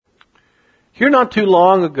Here not too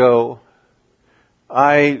long ago,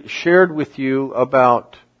 I shared with you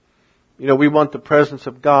about, we want the presence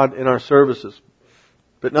of God in our services.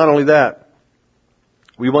 But not only that,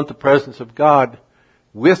 we want the presence of God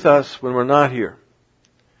with us when we're not here.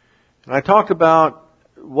 And I talked about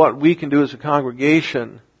what we can do as a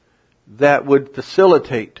congregation that would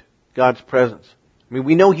facilitate God's presence. I mean,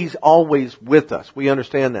 we know He's always with us. We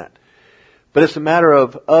understand that. But it's a matter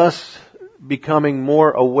of us becoming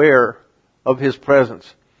more aware of His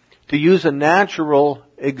presence. To use a natural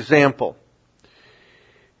example,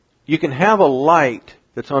 you can have a light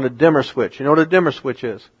that's on a dimmer switch. You know what a dimmer switch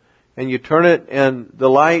is? And you turn it and the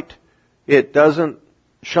light, it doesn't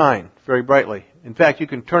shine very brightly. In fact, you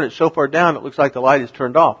can turn it so far down it looks like the light is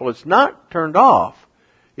turned off. Well, it's not turned off.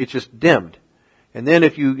 It's just dimmed. And then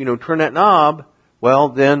if you turn that knob, well,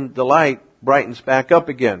 then the light brightens back up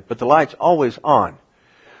again. But the light's always on.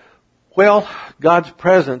 Well, God's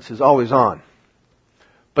presence is always on.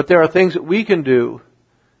 But there are things that we can do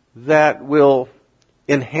that will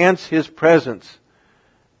enhance His presence.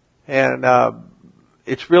 And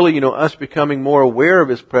it's really, us becoming more aware of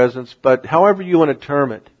His presence. But however you want to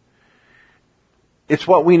term it, it's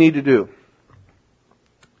what we need to do.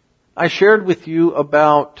 I shared with you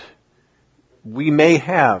about we may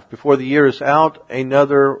have, before the year is out,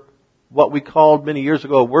 another, what we called many years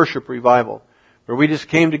ago, a worship revival, where we just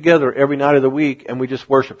came together every night of the week and we just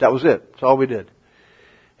worshiped. That was it. That's all we did.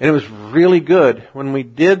 And it was really good when we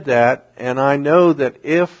did that, and I know that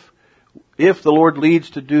if the Lord leads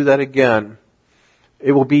to do that again,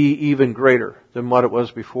 it will be even greater than what it was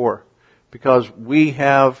before. Because we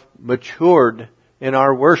have matured in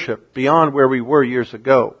our worship beyond where we were years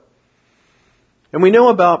ago. And we know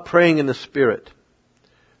about praying in the Spirit,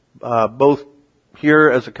 both here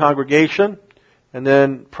as a congregation and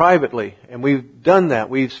then privately. And we've done that.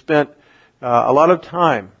 We've spent a lot of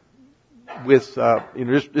time with,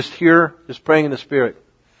 just here, just praying in the Spirit.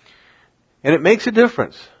 And it makes a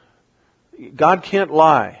difference. God can't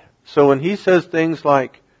lie. So when He says things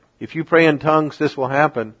like, if you pray in tongues, this will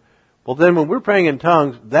happen. Well, then when we're praying in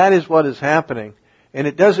tongues, that is what is happening. And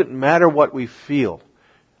it doesn't matter what we feel.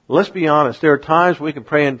 Let's be honest. There are times we can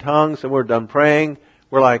pray in tongues and we're done praying.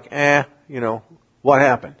 We're like, what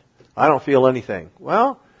happened? I don't feel anything.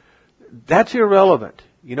 Well, that's irrelevant.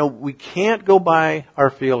 We can't go by our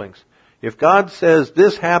feelings. If God says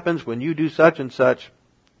this happens when you do such and such,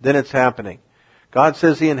 then it's happening. God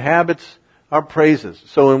says He inhabits our praises.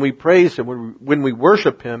 So when we praise Him, when we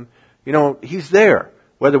worship Him, He's there.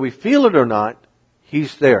 Whether we feel it or not,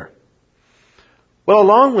 He's there. Well,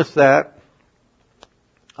 along with that,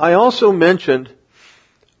 I also mentioned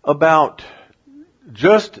about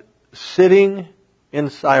just sitting in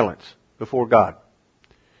silence before God.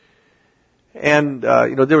 And,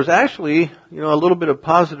 there was actually, a little bit of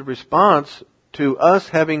positive response to us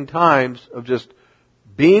having times of just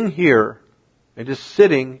being here and just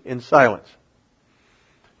sitting in silence.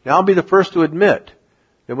 Now, I'll be the first to admit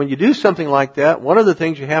that when you do something like that, one of the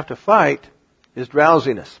things you have to fight is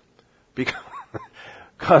drowsiness.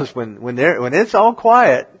 Because when it's all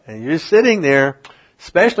quiet and you're just sitting there,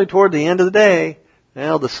 especially toward the end of the day,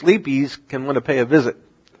 the sleepies can want to pay a visit.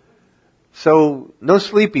 So, no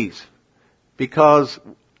sleepies. Because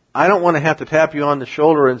I don't want to have to tap you on the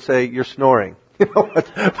shoulder and say, you're snoring.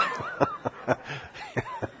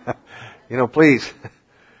 Please.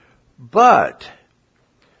 But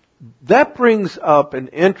that brings up an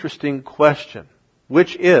interesting question,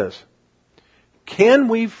 which is, can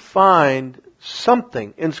we find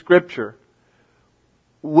something in Scripture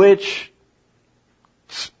which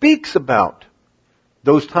speaks about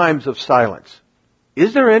those times of silence?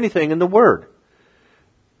 Is there anything in the Word?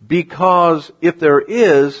 Because if there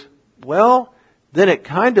is, well, then it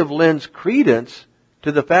kind of lends credence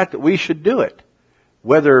to the fact that we should do it.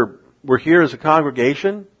 Whether we're here as a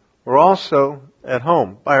congregation or also at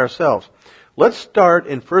home by ourselves. Let's start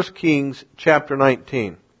in 1 Kings chapter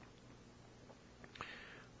 19.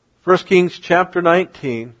 1 Kings chapter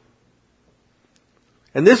 19.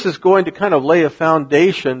 And this is going to kind of lay a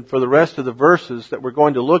foundation for the rest of the verses that we're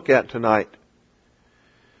going to look at tonight.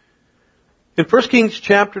 In 1 Kings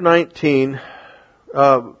chapter 19,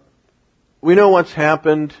 we know what's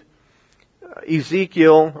happened.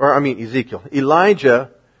 Elijah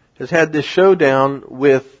has had this showdown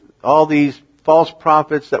with all these false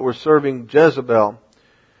prophets that were serving Jezebel.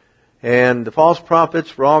 And the false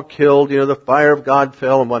prophets were all killed, the fire of God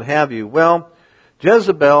fell and what have you. Well,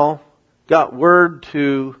 Jezebel got word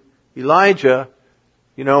to Elijah,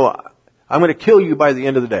 I'm going to kill you by the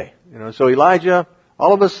end of the day. So Elijah,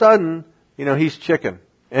 all of a sudden, he's chicken.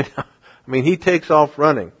 And, he takes off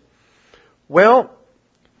running. Well,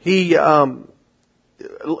 he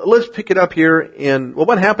let's pick it up here in, well,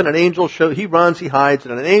 what happened? An angel he runs, he hides,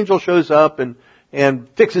 and an angel shows up and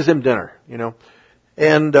fixes him dinner,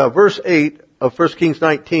 And, verse 8 of 1 Kings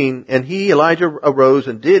 19, and he, Elijah, arose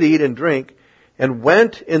and did eat and drink, and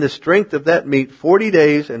went in the strength of that meat 40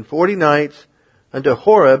 days and 40 nights unto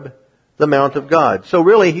Horeb, the mount of God. So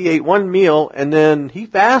really, he ate one meal, and then he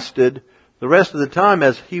fasted the rest of the time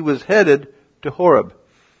as he was headed to Horeb.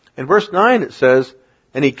 In verse 9 it says,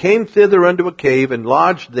 and he came thither unto a cave, and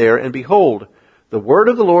lodged there, and behold, the word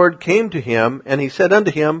of the Lord came to him, and he said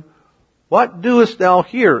unto him, what doest thou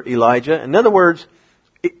here, Elijah? In other words,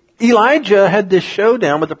 Elijah had this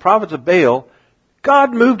showdown with the prophets of Baal.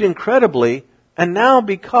 God moved incredibly, and now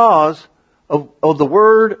because of the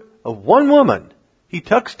word of one woman, he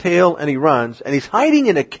tucks tail and he runs, and he's hiding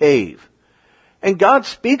in a cave. And God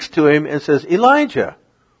speaks to him and says, Elijah,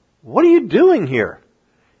 what are you doing here?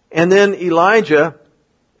 And then Elijah,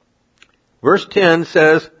 verse 10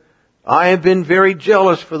 says, I have been very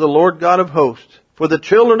jealous for the Lord God of hosts, for the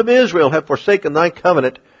children of Israel have forsaken thy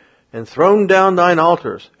covenant, and thrown down thine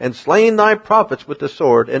altars, and slain thy prophets with the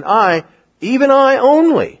sword, and I, even I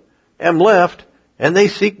only, am left, and they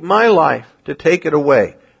seek my life to take it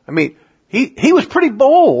away. I mean, he was pretty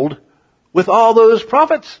bold with all those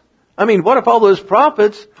prophets. I mean, what if all those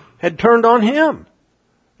prophets had turned on him?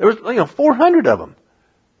 There was, 400 of them.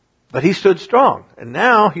 But he stood strong. And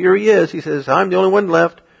now, here he is. He says, I'm the only one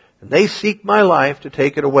left, and they seek my life to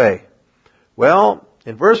take it away. Well,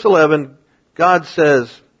 in verse 11, God says,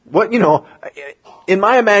 in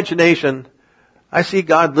my imagination, I see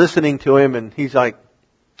God listening to him, and he's like,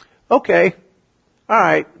 okay, all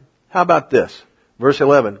right, how about this? Verse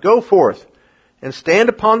 11, go forth and stand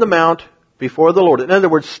upon the mount before the Lord. In other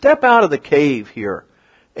words, step out of the cave here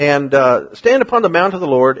and stand upon the mount of the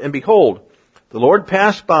Lord, and behold, the Lord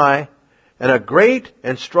passed by, and a great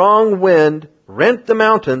and strong wind rent the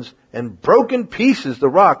mountains and broke in pieces the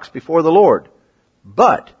rocks before the Lord.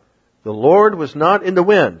 But the Lord was not in the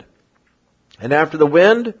wind. And after the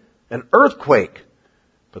wind, an earthquake.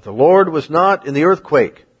 But the Lord was not in the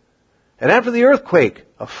earthquake. And after the earthquake,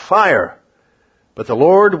 a fire. But the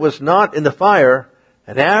Lord was not in the fire.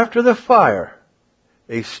 And after the fire,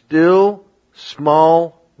 a still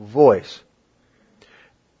small voice.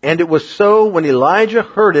 And it was so when Elijah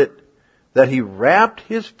heard it, that he wrapped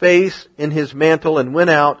his face in his mantle and went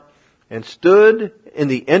out and stood in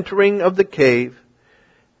the entering of the cave.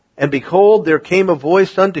 And behold, there came a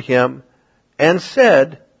voice unto him and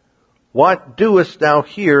said, what doest thou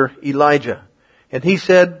here, Elijah? And he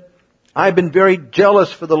said, I have been very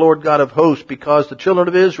jealous for the Lord God of hosts, because the children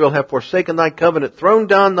of Israel have forsaken thy covenant, thrown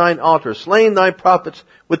down thine altar, slain thy prophets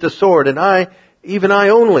with the sword, and I, even I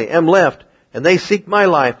only, am left, and they seek my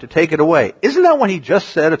life to take it away. Isn't that what he just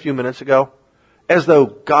said a few minutes ago? As though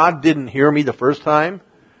God didn't hear me the first time?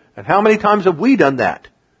 And how many times have we done that?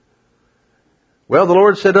 Well, the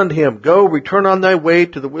Lord said unto him, go, return on thy way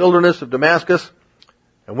to the wilderness of Damascus,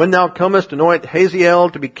 and when thou comest, anoint Hazael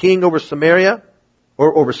to be king over Samaria,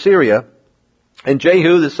 or over Syria, and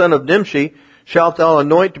Jehu the son of Nimshi shalt thou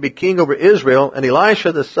anoint to be king over Israel, and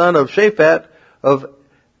Elisha the son of Shaphat of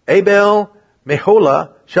Abel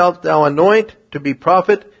Meholah shalt thou anoint to be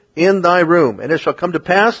prophet in thy room. And it shall come to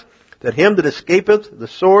pass that him that escapeth the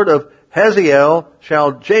sword of Hazael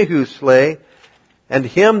shall Jehu slay, and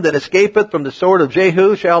him that escapeth from the sword of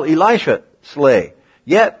Jehu shall Elisha slay.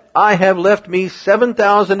 Yet I have left me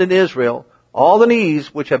 7,000 in Israel, all the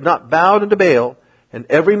knees which have not bowed unto Baal, and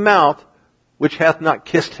every mouth which hath not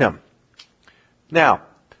kissed him. Now,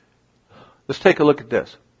 let's take a look at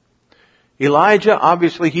this. Elijah,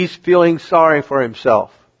 obviously, he's feeling sorry for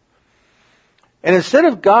himself. And instead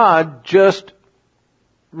of God just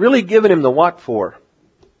really giving him the what for,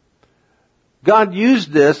 God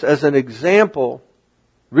used this as an example,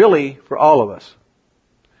 really, for all of us.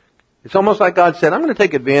 It's almost like God said, I'm going to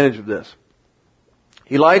take advantage of this.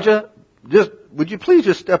 Elijah, would you please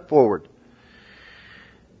just step forward?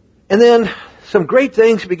 And then some great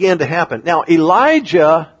things began to happen. Now,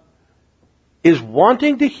 Elijah is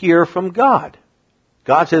wanting to hear from God.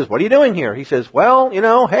 God says, what are you doing here? He says, well,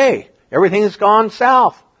 hey, everything has gone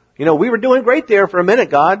south. We were doing great there for a minute,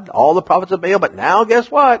 God, all the prophets of Baal, but now guess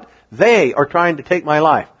what? They are trying to take my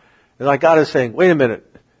life. And like God is saying, wait a minute.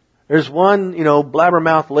 There's one,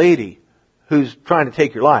 blabbermouth lady who's trying to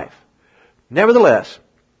take your life. Nevertheless,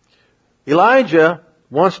 Elijah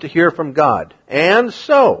wants to hear from God. And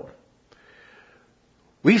so,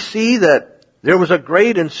 we see that there was a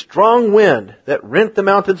great and strong wind that rent the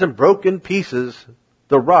mountains and broke in pieces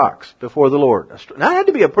the rocks before the Lord. Now, it had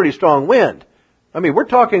to be a pretty strong wind. I mean, we're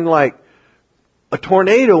talking like a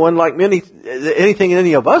tornado, unlike anything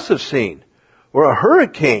any of us have seen. or a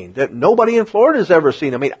hurricane that nobody in Florida has ever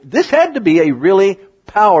seen. I mean, this had to be a really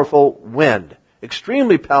powerful wind,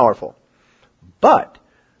 extremely powerful. But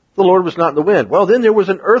the Lord was not in the wind. Well, then there was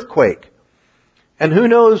an earthquake. And who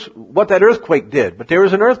knows what that earthquake did, but there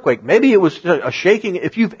was an earthquake. Maybe it was a shaking.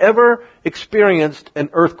 If you've ever experienced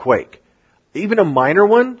an earthquake, even a minor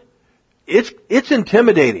one, it's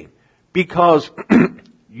intimidating because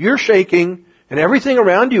you're shaking and everything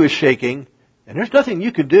around you is shaking and there's nothing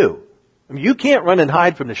you can do. I mean, you can't run and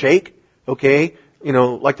hide from the shake, okay? You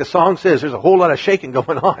know, like the song says, there's a whole lot of shaking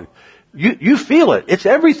going on. You feel it. It's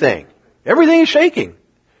everything. Everything is shaking.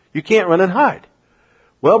 You can't run and hide.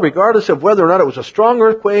 Well, regardless of whether or not it was a strong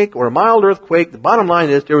earthquake or a mild earthquake, the bottom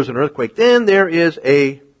line is there was an earthquake. Then there is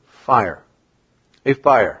a fire. A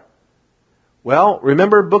fire. Well,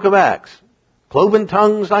 remember Book of Acts. Cloven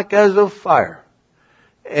tongues like as of fire.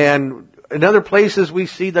 And in other places we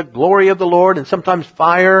see the glory of the Lord, and sometimes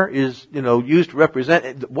fire is, used to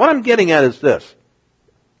represent. What I'm getting at is this.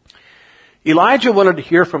 Elijah wanted to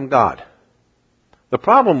hear from God. The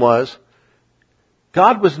problem was,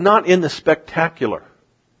 God was not in the spectacular.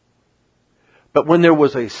 But when there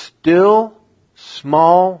was a still,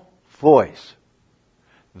 small voice,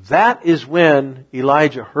 that is when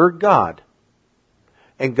Elijah heard God.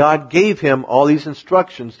 And God gave him all these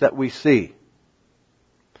instructions that we see.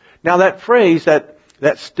 Now that phrase, that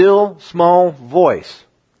still, small voice,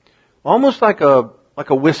 almost like a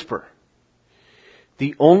whisper.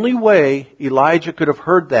 The only way Elijah could have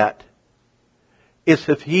heard that is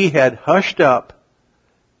if he had hushed up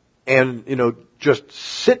and, just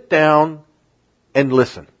sit down and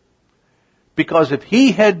listen. Because if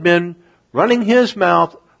he had been running his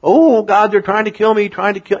mouth, oh God, they're trying to kill me,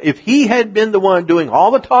 if he had been the one doing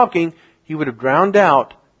all the talking, he would have drowned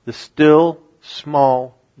out the still,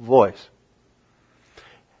 small voice.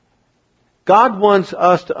 God wants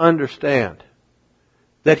us to understand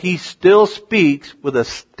that He still speaks with a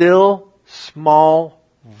still, small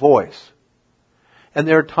voice. And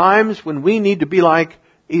there are times when we need to be like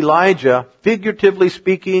Elijah, figuratively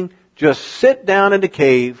speaking, just sit down in the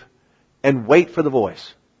cave and wait for the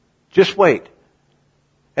voice. Just wait.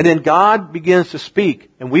 And then God begins to speak,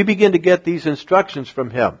 and we begin to get these instructions from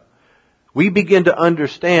Him. We begin to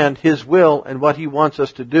understand His will and what He wants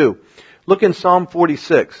us to do. Look in Psalm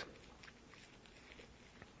 46.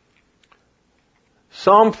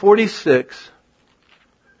 Psalm 46.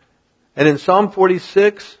 And in Psalm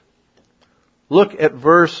 46, look at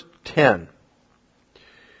verse 10.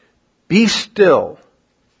 Be still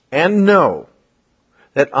and know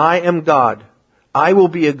that I am God. I will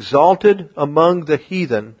be exalted among the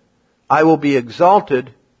heathen. I will be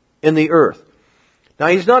exalted in the earth. Now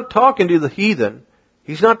He's not talking to the heathen.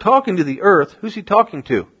 He's not talking to the earth. Who's He talking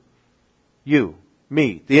to? You,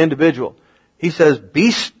 me, the individual. He says,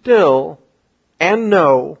 be still and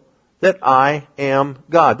know that I am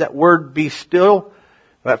God. That word be still,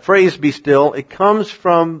 that phrase be still, it comes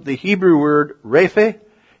from the Hebrew word rephe.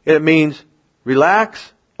 It means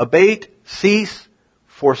relax, abate, cease,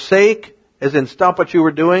 forsake, as in stop what you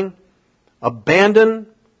were doing, abandon,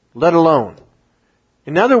 let alone.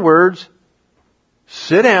 In other words,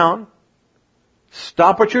 sit down,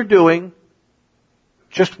 stop what you're doing,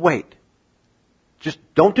 just wait. Just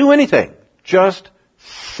don't do anything. Just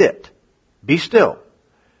sit. Be still.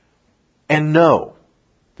 And know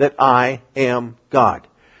that I am God.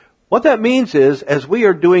 What that means is, as we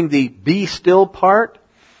are doing the be still part,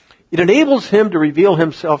 it enables Him to reveal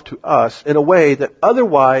Himself to us in a way that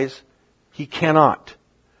otherwise He cannot.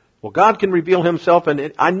 Well, God can reveal Himself,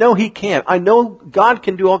 and I know He can. I know God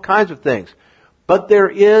can do all kinds of things. But there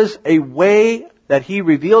is a way that He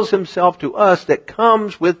reveals Himself to us that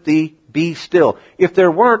comes with the be still. If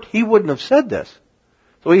there weren't, He wouldn't have said this.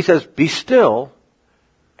 So He says, be still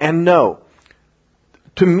and know.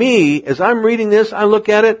 To me, as I'm reading this, I look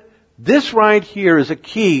at it, this right here is a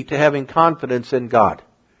key to having confidence in God.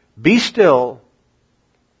 Be still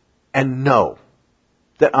and know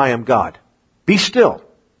that I am God. Be still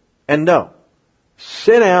and know.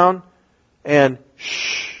 Sit down and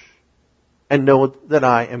shh and know that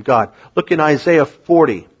I am God. Look in Isaiah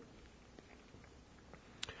 40.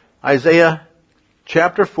 Isaiah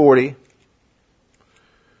chapter 40.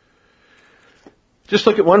 Just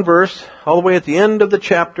look at one verse, all the way at the end of the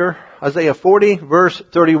chapter, Isaiah 40, verse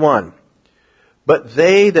 31. But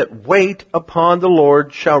they that wait upon the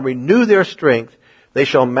Lord shall renew their strength. They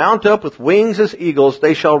shall mount up with wings as eagles.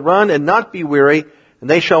 They shall run and not be weary, and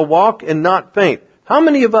they shall walk and not faint. How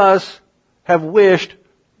many of us have wished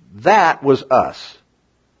that was us?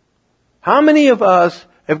 How many of us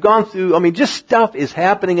have gone through, just stuff is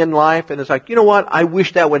happening in life, and it's like, you know what, I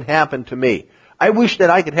wish that would happen to me. I wish that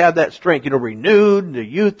I could have that strength, renewed, the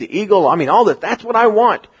youth, the eagle. All that. That's what I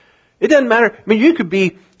want. It doesn't matter. You could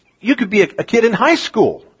be a kid in high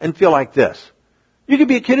school and feel like this. You could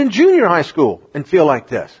be a kid in junior high school and feel like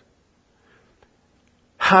this.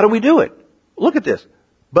 How do we do it? Look at this.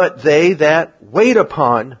 But they that wait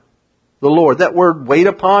upon the Lord. That word wait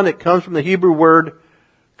upon, it comes from the Hebrew word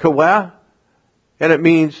kawah, and it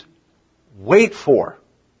means wait for,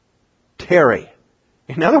 tarry.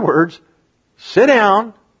 In other words, sit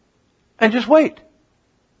down and just wait.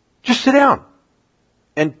 Just sit down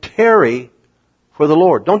and tarry for the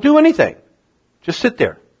Lord. Don't do anything. Just sit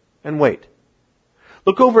there and wait.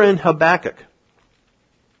 Look over in Habakkuk.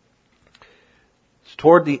 It's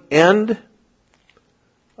toward the end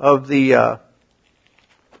of the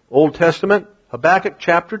Old Testament. Habakkuk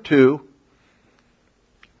chapter 2.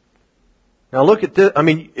 Now look at this.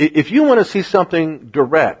 If you want to see something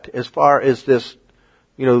direct as far as this,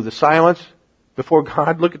 the silence before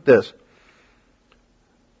God, look at this.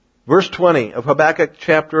 Verse 20 of Habakkuk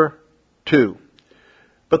chapter 2.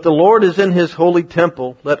 But the Lord is in His holy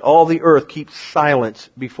temple. Let all the earth keep silence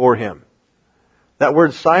before Him. That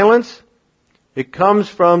word silence, it comes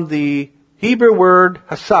from the Hebrew word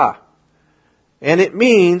hasa. And it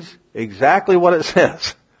means exactly what it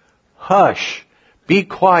says. Hush. Be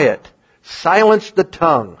quiet. Silence the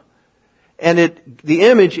tongue. And the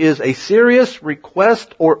image is a serious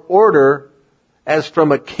request or order as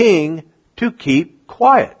from a king to keep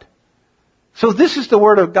quiet. So this is the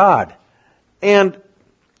Word of God. And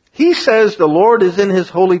He says the Lord is in His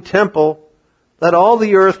holy temple. Let all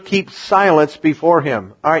the earth keep silence before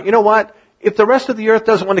Him. All right, you know what? If the rest of the earth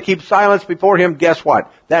doesn't want to keep silence before Him, guess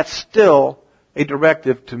what? That's still a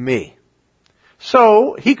directive to me.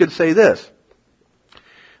 So, He could say this.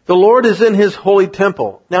 The Lord is in His holy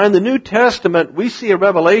temple. Now in the New Testament, we see a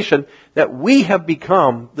revelation that we have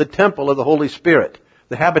become the temple of the Holy Spirit,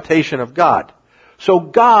 the habitation of God. So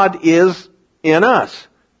God is in us.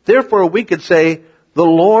 Therefore we could say, the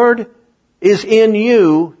Lord is in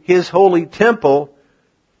you, His holy temple.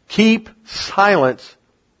 Keep silence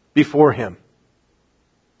before Him.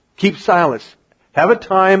 Keep silence. Have a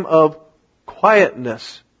time of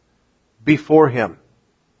quietness before Him.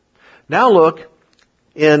 Now look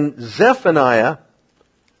in Zephaniah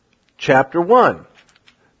chapter 1.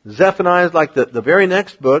 Zephaniah is like the very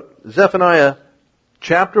next book. Zephaniah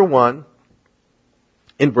chapter 1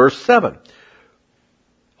 in verse 7.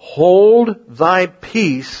 Hold thy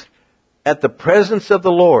peace at the presence of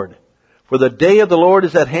the Lord, for the day of the Lord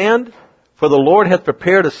is at hand, for the Lord hath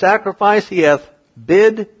prepared a sacrifice, He hath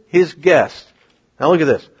bid His guests. Now look at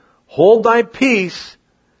this. Hold thy peace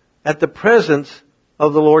at the presence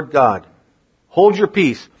of the Lord God. Hold your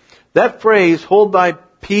peace. That phrase, hold thy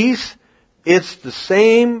peace, it's the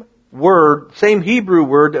same word, same Hebrew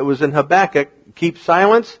word that was in Habakkuk, keep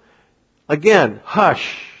silence. Again,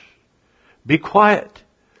 hush. Be quiet.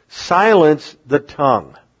 Silence the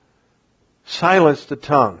tongue. Silence the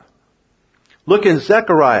tongue. Look in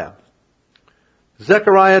Zechariah.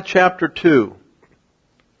 Zechariah chapter 2.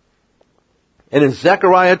 And in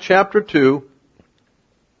Zechariah chapter 2,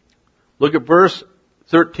 look at verse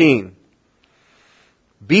 13.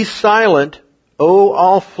 Be silent, O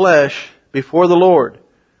all flesh, before the Lord,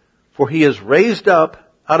 for He is raised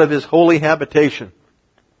up out of His holy habitation.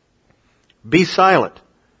 Be silent.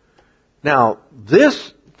 Now,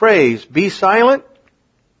 this phrase, be silent,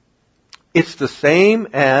 it's the same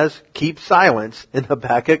as keep silence in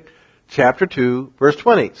Habakkuk chapter 2, verse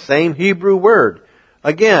 20. Same Hebrew word.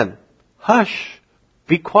 Again, hush,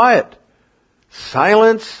 be quiet,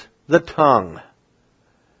 silence the tongue.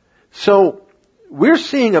 So, we're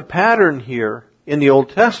seeing a pattern here in the Old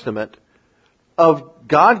Testament of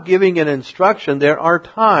God giving an instruction. There are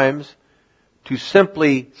times to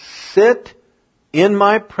simply sit in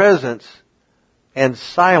my presence and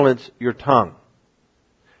silence your tongue.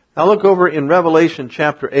 Now look over in Revelation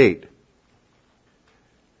chapter 8.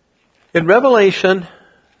 In Revelation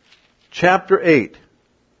chapter 8,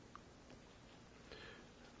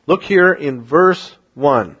 look here in verse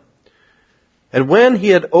 1. And when He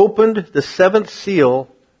had opened the seventh seal,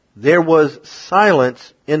 there was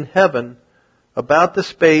silence in heaven about the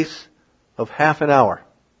space of half an hour.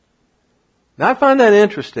 Now I find that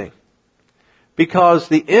interesting, because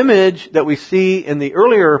the image that we see in the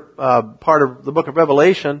earlier part of the book of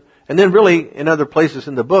Revelation, and then really in other places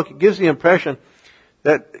in the book, it gives the impression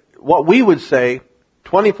that what we would say,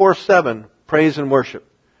 24/7 praise and worship.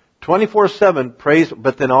 24/7 praise,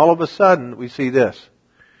 but then all of a sudden we see this.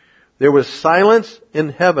 There was silence in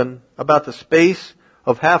heaven about the space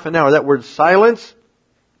of half an hour. That word silence,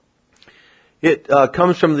 it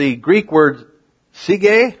comes from the Greek word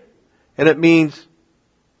sige, And it means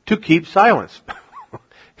to keep silence.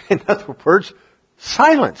 In other words,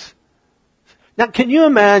 silence. Now, can you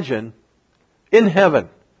imagine in heaven,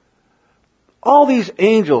 all these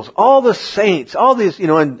angels, all the saints, all these,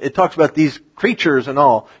 and it talks about these creatures and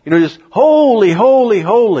all, just holy, holy,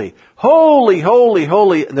 holy, holy, holy,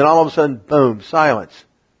 holy, and then all of a sudden, boom, silence.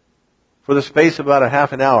 For the space of about a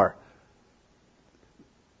half an hour.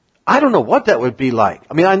 I don't know what that would be like.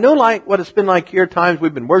 I mean, I know like what it's been like here, times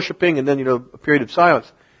we've been worshiping and then, a period of silence.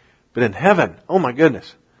 But in heaven, oh my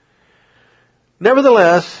goodness.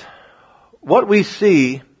 Nevertheless, what we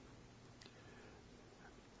see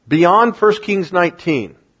beyond 1 Kings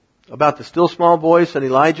 19 about the still small voice and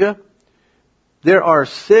Elijah, there are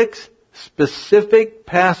 6 specific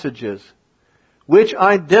passages which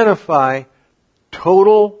identify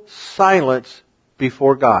total silence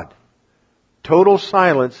before God. Total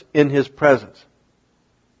silence in His presence.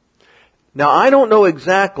 Now, I don't know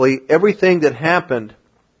exactly everything that happened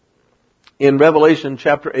in Revelation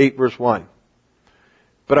chapter 8 verse 1.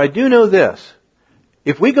 But I do know this.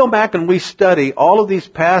 If we go back and we study all of these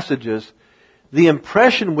passages, the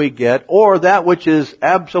impression we get, or that which is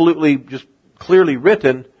absolutely just clearly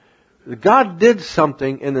written, God did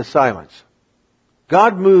something in the silence.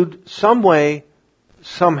 God moved some way,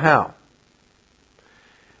 somehow.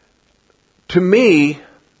 To me,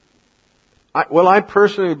 I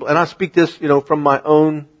personally, and I speak this, from my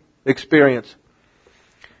own experience,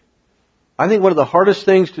 I think one of the hardest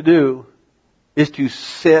things to do is to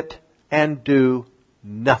sit and do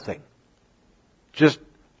nothing. Just,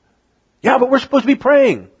 but we're supposed to be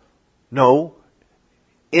praying. No.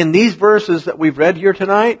 In these verses that we've read here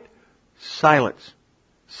tonight, silence.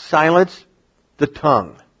 Silence the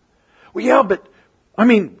tongue. Well, but,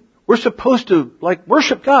 we're supposed to,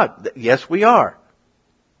 worship God. Yes, we are.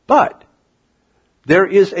 But, there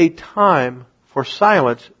is a time for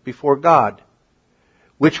silence before God,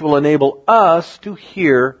 which will enable us to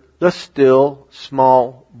hear the still,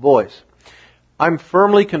 small voice. I'm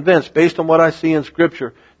firmly convinced, based on what I see in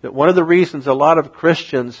Scripture, that one of the reasons a lot of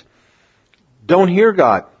Christians don't hear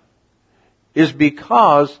God is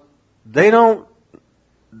because they don't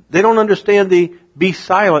understand the be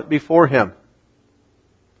silent before Him.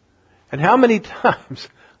 And how many times,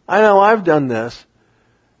 I know I've done this,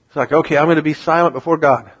 it's like, okay, I'm going to be silent before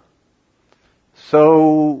God.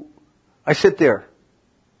 So, I sit there,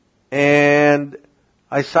 and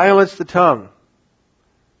I silence the tongue.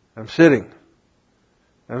 I'm sitting,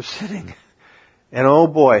 and oh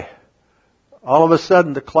boy, all of a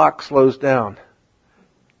sudden the clock slows down.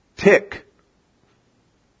 Tick.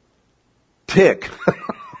 Tick.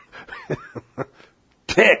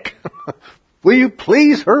 Tick. Will you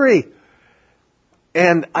please hurry?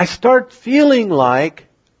 And I start feeling like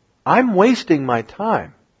I'm wasting my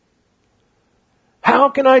time. How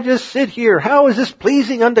can I just sit here? How is this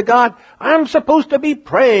pleasing unto God? I'm supposed to be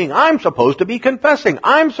praying. I'm supposed to be confessing.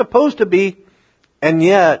 I'm supposed to be... And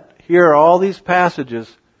yet, here are all these passages.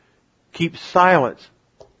 Keep silence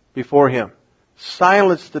before Him.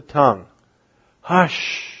 Silence the tongue.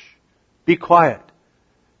 Hush. Be quiet.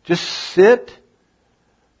 Just sit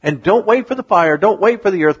and don't wait for the fire. Don't wait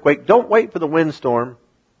for the earthquake. Don't wait for the windstorm.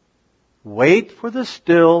 Wait for the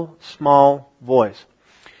still, small voice.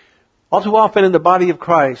 All too often in the body of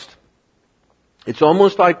Christ, it's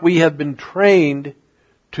almost like we have been trained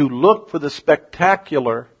to look for the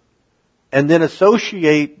spectacular and then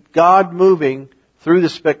associate God moving through the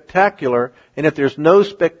spectacular, and if there's no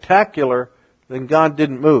spectacular, then God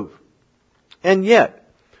didn't move. And yet,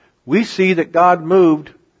 we see that God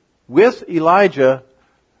moved with Elijah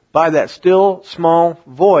by that still, small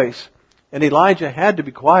voice, and Elijah had to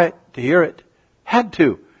be quiet to hear it. Had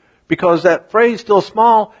to. Because that phrase, still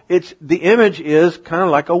small, the image is kind of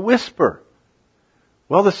like a whisper.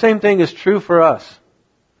 Well, the same thing is true for us.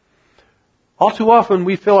 All too often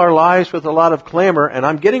we fill our lives with a lot of clamor, and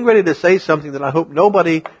I'm getting ready to say something that I hope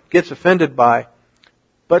nobody gets offended by.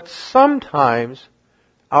 But sometimes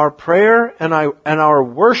our prayer and our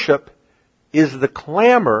worship is the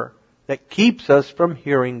clamor that keeps us from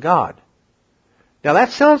hearing God. Now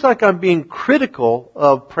that sounds like I'm being critical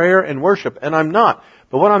of prayer and worship, and I'm not.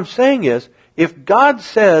 But what I'm saying is, if God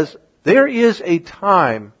says, there is a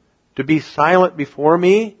time to be silent before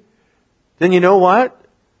me, then you know what?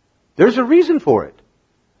 There's a reason for it.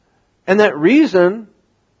 And that reason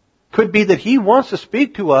could be that He wants to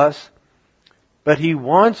speak to us, but He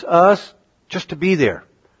wants us just to be there.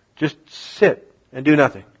 Just sit and do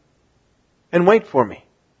nothing. And wait for me.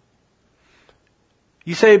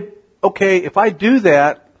 You say, okay, if I do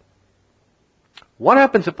that, what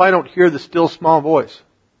happens if I don't hear the still small voice?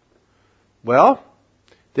 Well,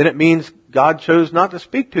 then it means God chose not to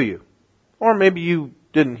speak to you. or maybe you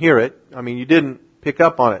didn't hear it. I mean, you didn't pick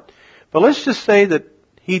up on it. But let's just say that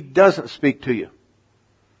He doesn't speak to you.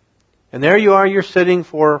 And there you are, you're sitting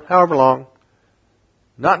for however long,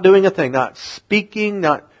 not doing a thing, not speaking,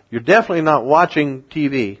 you're definitely not watching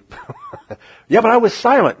TV. Yeah, but I was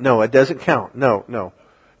silent. No, it doesn't count. No,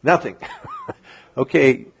 nothing.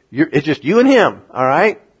 Okay, it's just you and Him,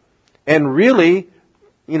 alright? And really,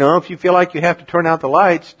 if you feel like you have to turn out the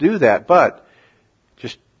lights, do that. But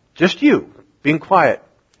just you, being quiet.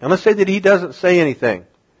 And let's say that He doesn't say anything.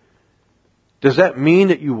 Does that mean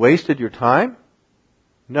that you wasted your time?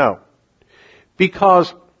 No.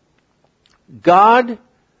 Because God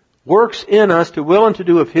works in us to will and to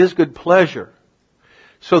do of His good pleasure.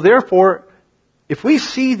 So therefore, if we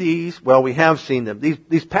see these, well, we have seen them,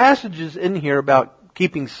 these passages in here about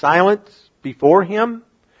keeping silence before Him,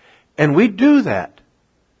 and we do that,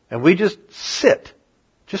 and we just sit.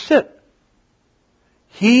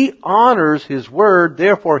 He honors His Word,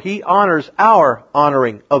 therefore He honors our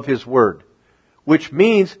honoring of His Word. Which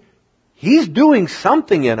means He's doing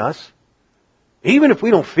something in us, even if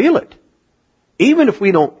we don't feel it. Even if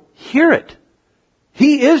we don't hear it.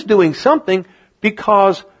 He is doing something,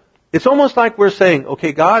 because it's almost like we're saying,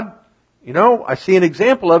 okay, God, I see an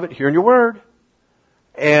example of it here in your Word.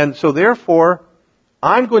 And so therefore,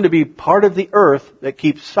 I'm going to be part of the earth that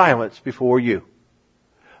keeps silence before you.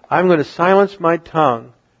 I'm going to silence my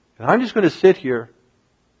tongue, and I'm just going to sit here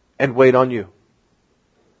and wait on you.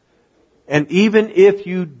 And even if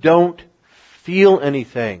you don't feel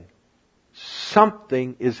anything,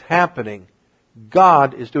 something is happening.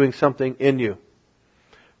 God is doing something in you.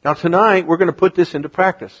 Now tonight, we're going to put this into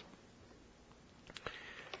practice.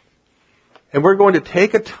 And we're going to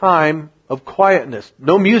take a time of quietness.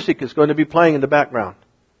 No music is going to be playing in the background.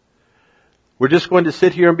 We're just going to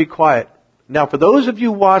sit here and be quiet. Now for those of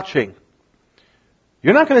you watching,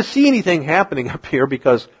 you're not going to see anything happening up here,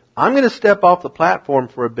 because I'm going to step off the platform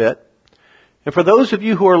for a bit. And for those of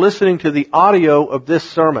you who are listening to the audio of this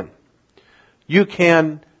sermon, you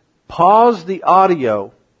can pause the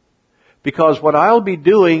audio, because what I'll be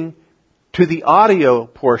doing to the audio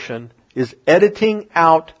portion is editing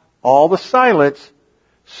out all the silence,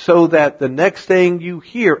 so that the next thing you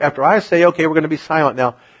hear, after I say, okay, we're going to be silent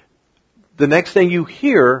now, the next thing you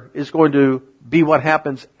hear is going to be what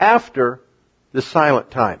happens after the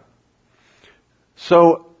silent time.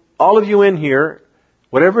 So, all of you in here,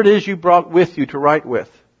 whatever it is you brought with you to write with,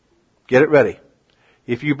 get it ready.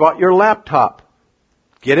 If you brought your laptop,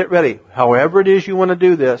 get it ready. However it is you want to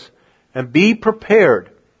do this, and be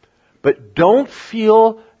prepared. But don't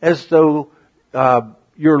feel as though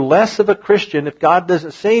you're less of a Christian if God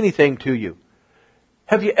doesn't say anything to you.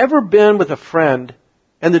 Have you ever been with a friend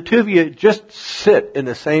and the two of you just sit in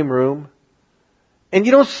the same room and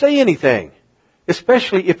you don't say anything?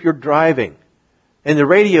 Especially if you're driving and the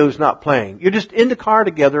radio's not playing. You're just in the car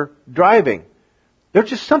together driving. There's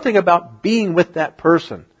just something about being with that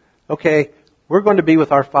person. Okay, we're going to be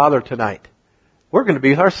with our Father tonight. We're going to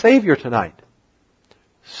be with our Savior tonight.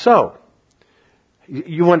 So,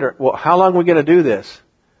 you wonder, well, how long are we going to do this?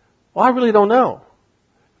 Well, I really don't know.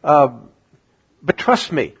 But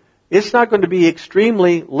trust me, it's not going to be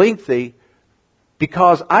extremely lengthy,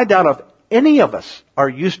 because I doubt if any of us are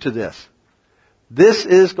used to this. This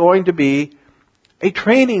is going to be a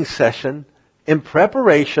training session in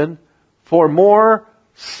preparation for more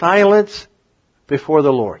silence before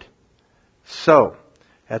the Lord. So,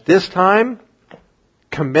 at this time,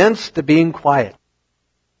 commence to being quiet.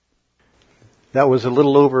 That was a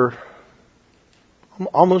little over,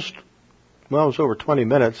 it was over 20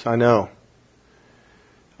 minutes, I know.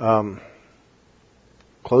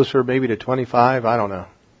 Closer maybe to 25, I don't know.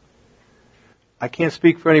 I can't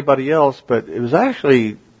speak for anybody else, but it was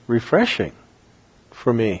actually refreshing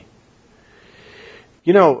for me.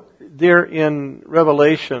 There in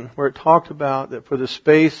Revelation, where it talked about that for the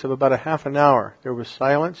space of about a half an hour, there was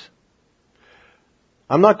silence.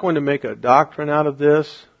 I'm not going to make a doctrine out of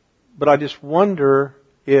this, but I just wonder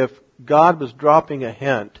if God was dropping a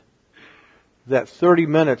hint that 30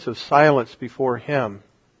 minutes of silence before Him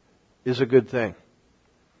is a good thing.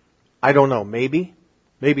 I don't know. Maybe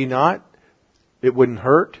not. It wouldn't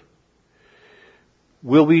hurt.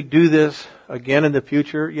 Will we do this again in the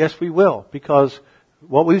future? Yes, we will. Because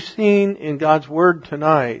what we've seen in God's Word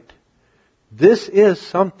tonight, this is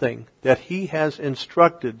something that He has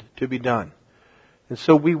instructed to be done. And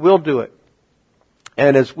so we will do it.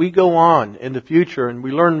 And as we go on in the future and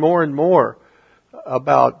we learn more and more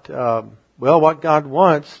about, what God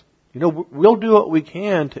wants, we'll do what we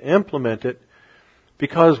can to implement it,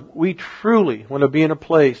 because we truly want to be in a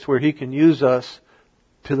place where He can use us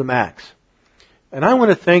to the max. And I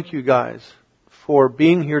want to thank you guys for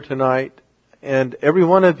being here tonight. And every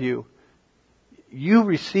one of you, you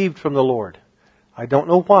received from the Lord. I don't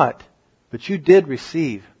know what, but you did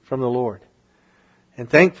receive from the Lord. And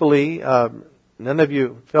thankfully, none of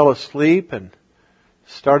you fell asleep and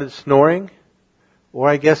started snoring. Or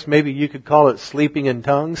I guess maybe you could call it sleeping in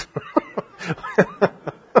tongues.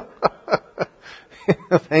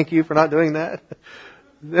 Thank you for not doing that.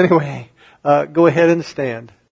 Anyway, go ahead and stand.